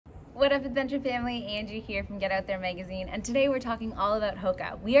What up, Adventure Family? Angie here from Get Out There magazine, and today we're talking all about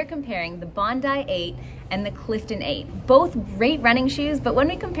HOKA. We are comparing the Bondi 8 and the Clifton 8. Both great running shoes, but when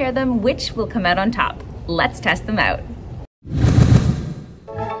we compare them, which will come out on top? Let's test them out.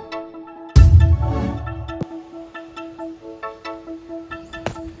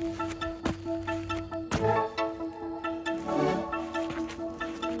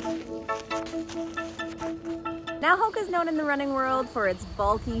 Now, HOKA is known in the running world for its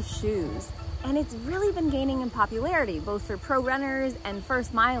bulky shoes, and it's really been gaining in popularity, both for pro runners and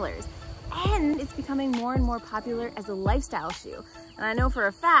first milers. And it's becoming more and more popular as a lifestyle shoe. And I know for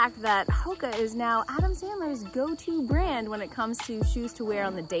a fact that HOKA is now Adam Sandler's go-to brand when it comes to shoes to wear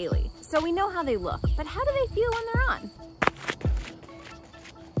on the daily. So we know how they look, but how do they feel when they're on?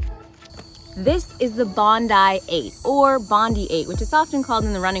 This is the Bondi 8, or Bondi 8, which is often called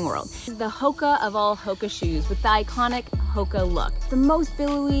in the running world. This is the HOKA of all HOKA shoes with the iconic HOKA look. The most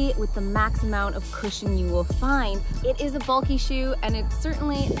billowy with the max amount of cushion you will find. It is a bulky shoe and it's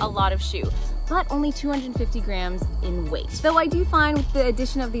certainly a lot of shoe, but only 250 grams in weight. Though I do find with the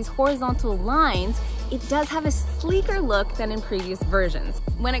addition of these horizontal lines, it does have a sleeker look than in previous versions.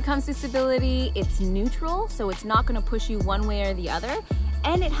 When it comes to stability, it's neutral, so it's not going to push you one way or the other.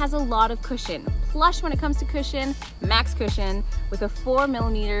 And it has a lot of cushion. Plush when it comes to cushion, max cushion with a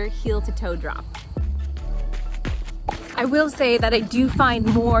 4mm heel to toe drop. I will say that I do find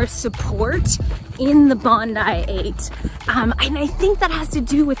more support in the Bondi 8. And I think that has to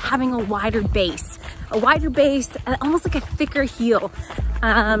do with having a wider base. Almost like a thicker heel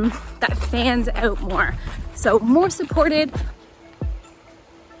that fans out more. So more supported.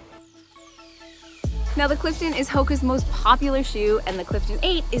 Now, the Clifton is HOKA's most popular shoe, and the Clifton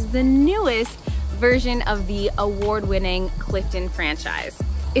 8 is the newest version of the award-winning Clifton franchise.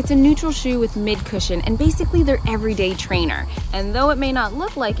 It's a neutral shoe with mid-cushion and basically their everyday trainer. And though it may not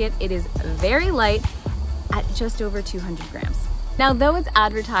look like it, it is very light at just over 200 grams. Now, though it's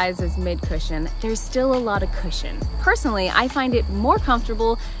advertised as mid-cushion, there's still a lot of cushion. Personally, I find it more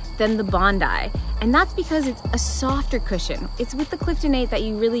comfortable than the Bondi, and that's because it's a softer cushion. It's with the Clifton 8 that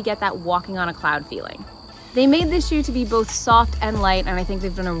you really get that walking on a cloud feeling. They made this shoe to be both soft and light, and I think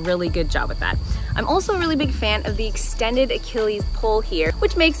they've done a really good job with that. I'm also a really big fan of the extended Achilles pull here,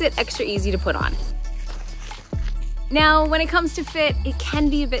 which makes it extra easy to put on. Now, when it comes to fit, it can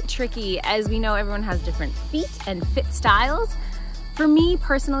be a bit tricky. As we know, everyone has different feet and fit styles. For me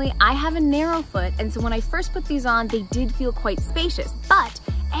personally, I have a narrow foot, and so when I first put these on, they did feel quite spacious. But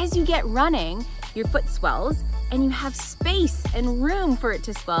as you get running, your foot swells and you have space and room for it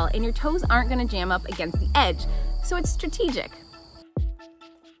to swell, and your toes aren't going to jam up against the edge. So it's strategic.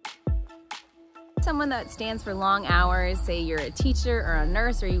 Someone that stands for long hours, say you're a teacher or a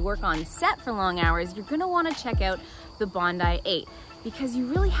nurse or you work on set for long hours, you're going to want to check out the Bondi 8 because you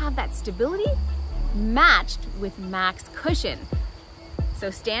really have that stability matched with max cushion. So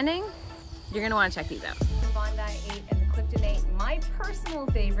standing, you're going to want to check these out. The Bondi 8 and the Clifton 8, my personal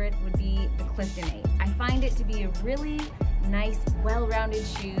favorite would be the Clifton 8. I find it to be a really nice, well-rounded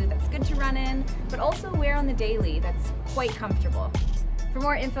shoe that's good to run in, but also wear on the daily that's quite comfortable. For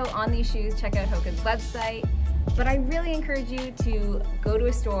more info on these shoes, check out HOKA's website, but I really encourage you to go to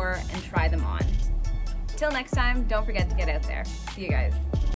a store and try them on. Till next time, don't forget to get out there. See you guys.